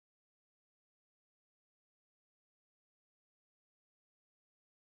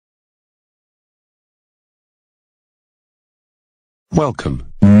Welcome.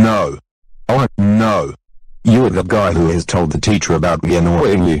 No. Oh, no. You are the guy who has told the teacher about me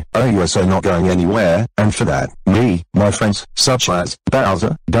annoying you. Oh, you are so not going anywhere, and for that, me, my friends, such as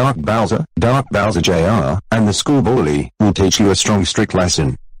Bowser, Dark Bowser Jr., and the school bully, will teach you a strong strict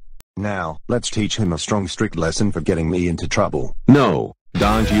lesson. Now, let's teach him a strong strict lesson for getting me into trouble. No,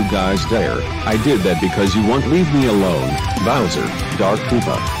 don't you guys dare. I did that because you won't leave me alone. Bowser, Dark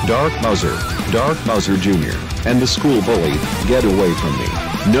Koopa, Dark Bowser Jr., and the school bully, get away from me.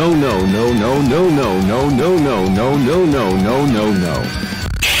 No, no, no, no, no, no, no, no, no, no, no, no, no, no, no.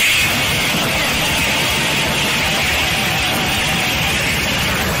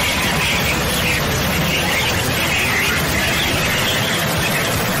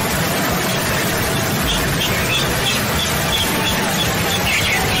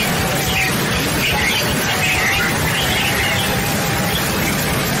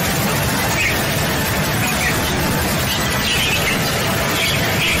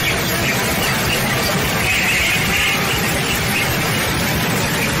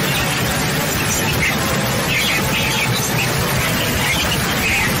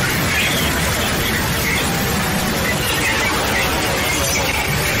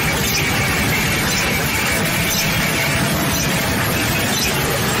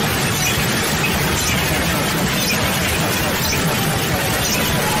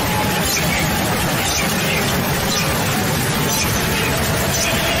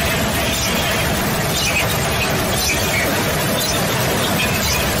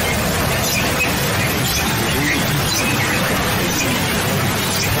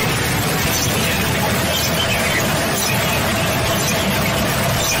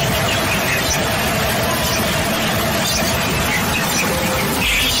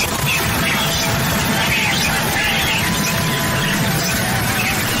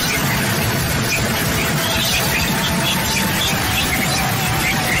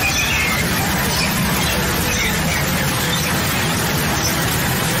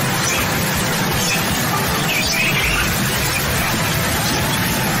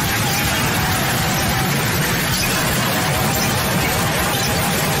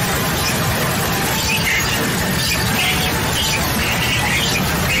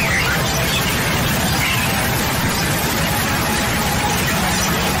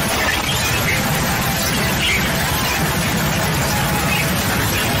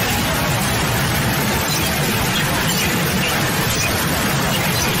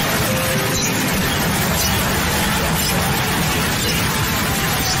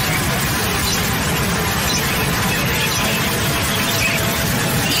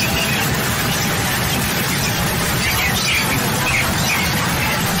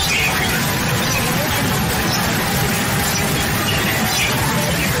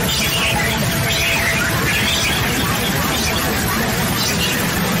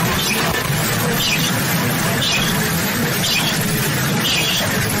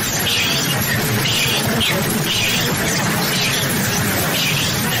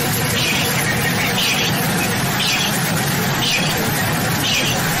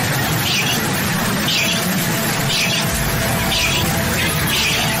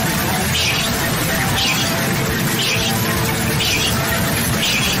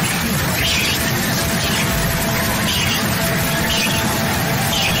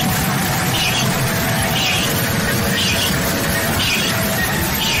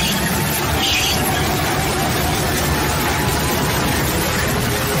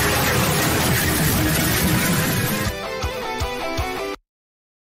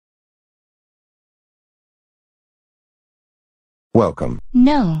 Welcome.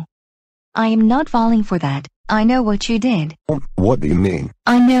 No. I am not falling for that. I know what you did. What do you mean?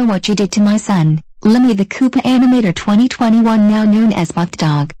 I know what you did to my son, Lemmy the Koopa Animator 2021, now known as Buck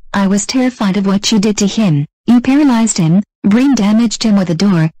Dog. I was terrified of what you did to him. You paralyzed him, brain damaged him with a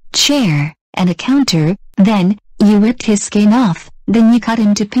door, chair, and a counter, then, you ripped his skin off, then you cut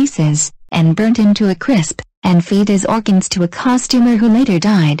him to pieces, and burnt him to a crisp, and feed his organs to a costumer who later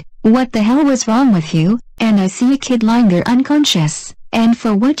died. What the hell was wrong with you? And I see a kid lying there unconscious, and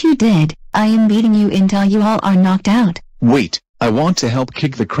for what you did, I am beating you until you all are knocked out. Wait, I want to help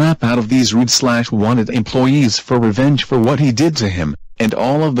kick the crap out of these rude/wanted employees for revenge for what he did to him, and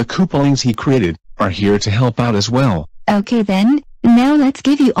all of the Koopalings he created, are here to help out as well. Okay then, now let's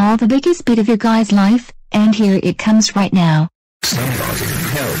give you all the biggest bit of your guy's life, and here it comes right now. Somebody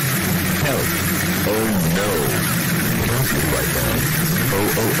help. Help. Oh no. Help me right now.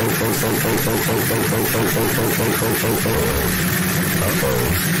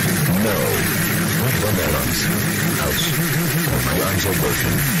 No. What the melons? Ouch. Oh, my eyes are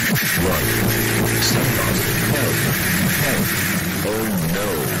broken. Run. Somebody help. Help. Oh no.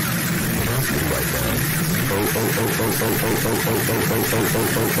 Not you right now.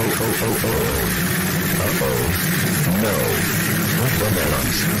 Oh. Uh-oh. No. What the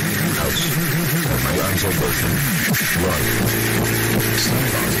melons? Ouch. Oh, my arms are broken. Run.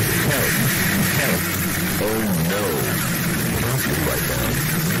 Somebody. Help. Help. Oh no. Not you right now.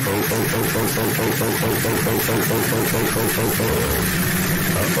 Oh.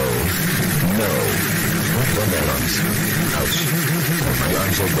 Uh-oh. No. What the melons? Ouch. Oh, my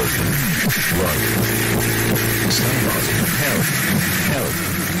arms are broken. Run. Somebody. Help. Help.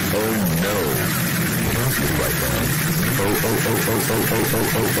 Oh no. Not you right now. Oh.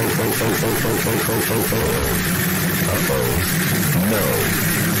 Uh-oh. No.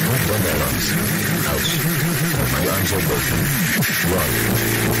 What the melons? Ouch. Oh, my arms are broken. Run.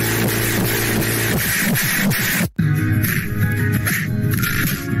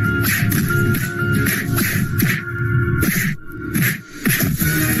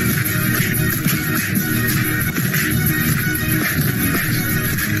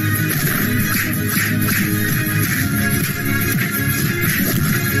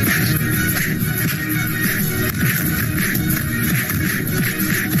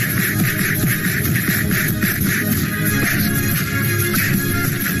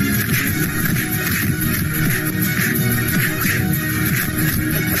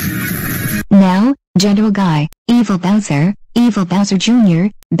 Now, General Guy, Evil Bowser Jr.,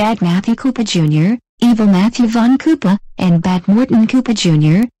 Bad Matthew Koopa Jr., Evil Matthew Von Koopa, and Bad Morton Koopa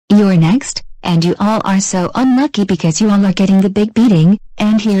Jr., you're next, and you all are so unlucky because you all are getting the big beating,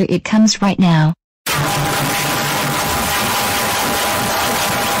 and here it comes right now.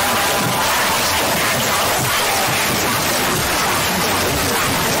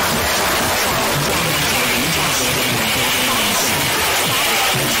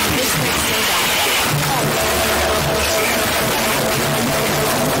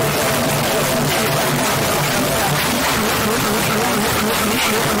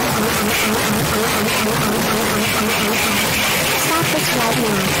 Stop this right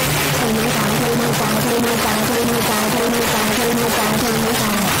now. Oh my god, oh my god, oh my god, oh my god, oh my god, oh my god, oh my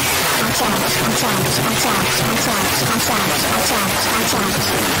god.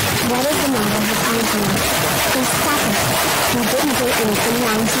 What is the matter with Anthony? Just stop it. You didn't do anything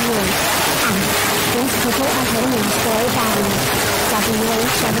wrong to you. These people are hurting us very badly.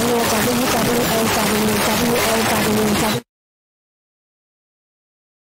 www.